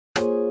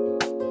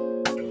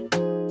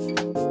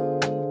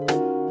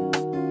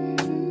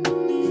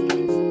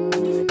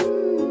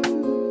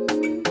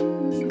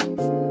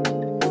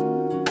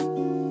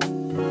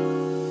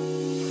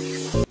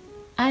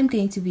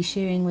going to be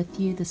sharing with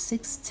you the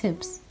 6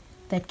 tips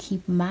that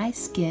keep my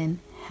skin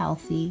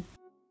healthy.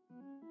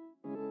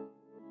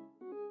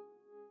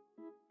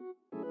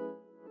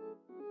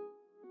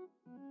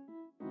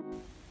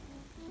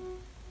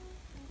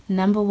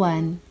 Number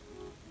 1,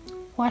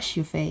 wash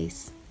your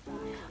face.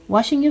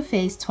 Washing your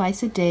face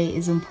twice a day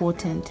is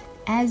important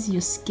as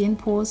your skin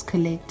pores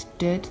collect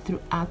dirt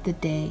throughout the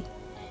day.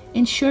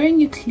 Ensuring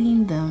you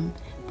clean them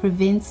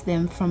prevents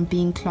them from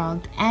being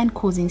clogged and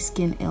causing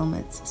skin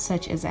ailments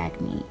such as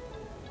acne.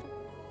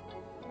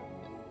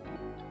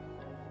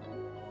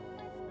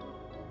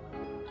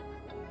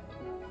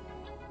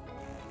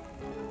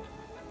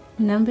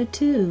 Number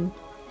 2,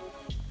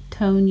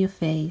 tone your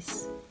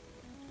face.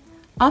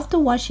 After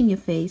washing your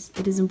face,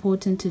 it is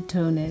important to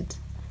tone it.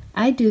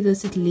 I do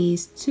this at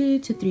least 2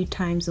 to 3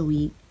 times a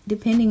week,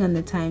 depending on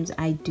the times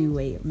I do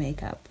wear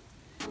makeup.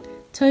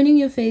 Toning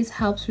your face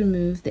helps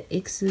remove the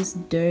excess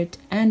dirt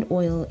and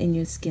oil in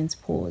your skin's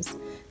pores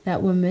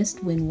that were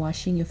missed when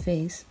washing your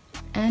face,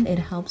 and it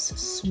helps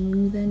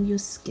smoothen your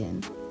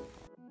skin.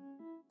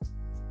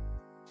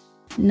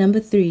 Number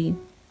 3,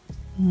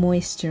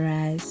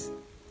 moisturize.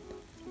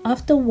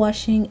 After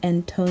washing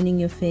and toning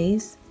your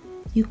face,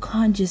 you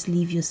can't just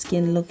leave your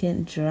skin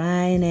looking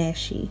dry and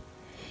ashy.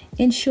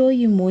 Ensure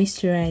you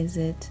moisturize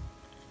it.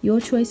 Your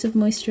choice of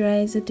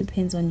moisturizer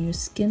depends on your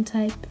skin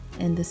type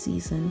and the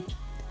season.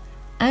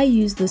 I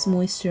use this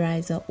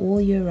moisturizer all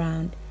year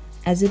round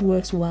as it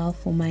works well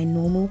for my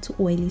normal to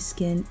oily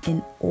skin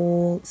in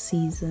all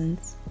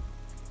seasons.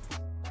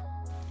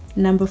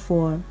 Number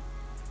 4,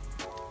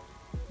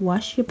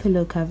 wash your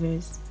pillow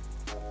covers.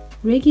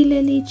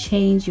 Regularly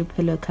change your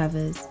pillow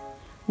covers.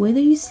 Whether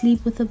you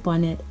sleep with a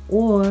bonnet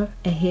or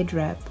a head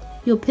wrap,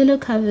 your pillow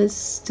covers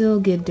still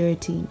get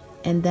dirty,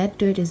 and that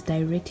dirt is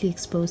directly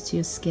exposed to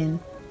your skin.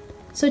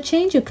 So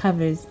change your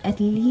covers at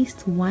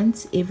least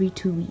once every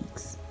 2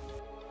 weeks.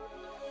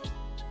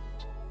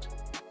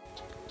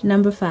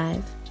 Number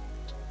 5,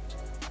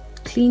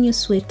 clean your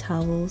sweat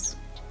towels.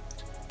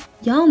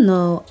 Y'all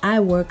know I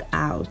work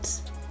out,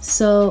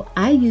 so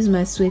I use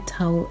my sweat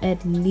towel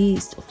at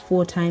least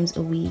 4 times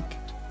a week.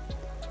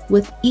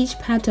 With each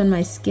pat on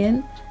my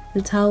skin,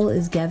 the towel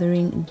is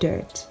gathering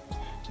dirt.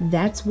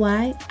 That's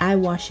why I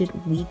wash it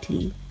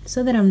weekly,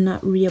 so that I'm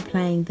not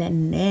reapplying that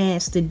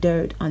nasty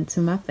dirt onto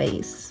my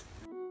face.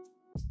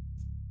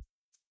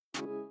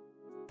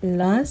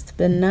 Last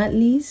but not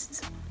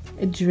least,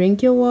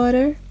 drink your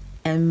water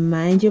and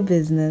mind your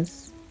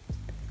business.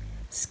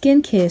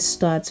 Skincare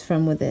starts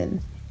from within,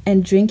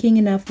 and drinking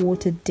enough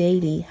water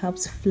daily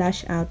helps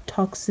flush out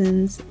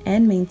toxins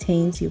and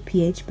maintains your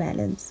pH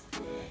balance.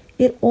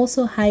 It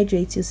also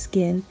hydrates your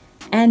skin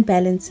and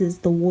balances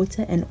the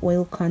water and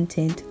oil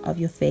content of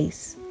your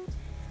face.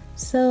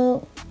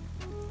 So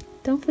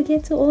don't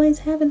forget to always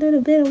have a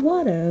little bit of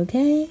water,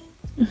 okay?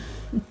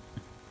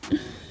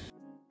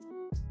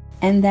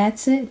 And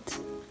that's it.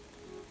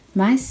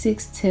 My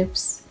 6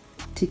 tips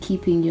to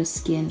keeping your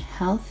skin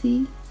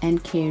healthy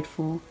and cared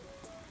for.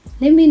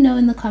 Let me know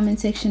in the comment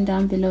section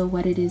down below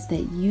what it is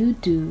that you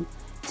do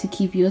to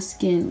keep your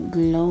skin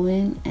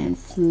glowing and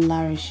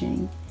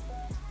flourishing.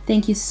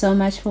 Thank you so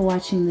much for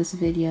watching this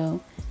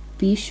video.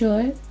 Be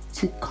sure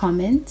to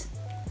comment,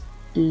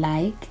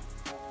 like,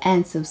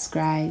 and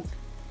subscribe.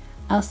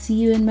 I'll see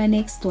you in my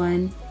next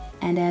one,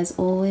 and as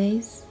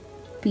always,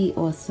 be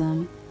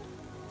awesome.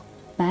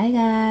 Bye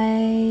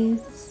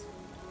guys.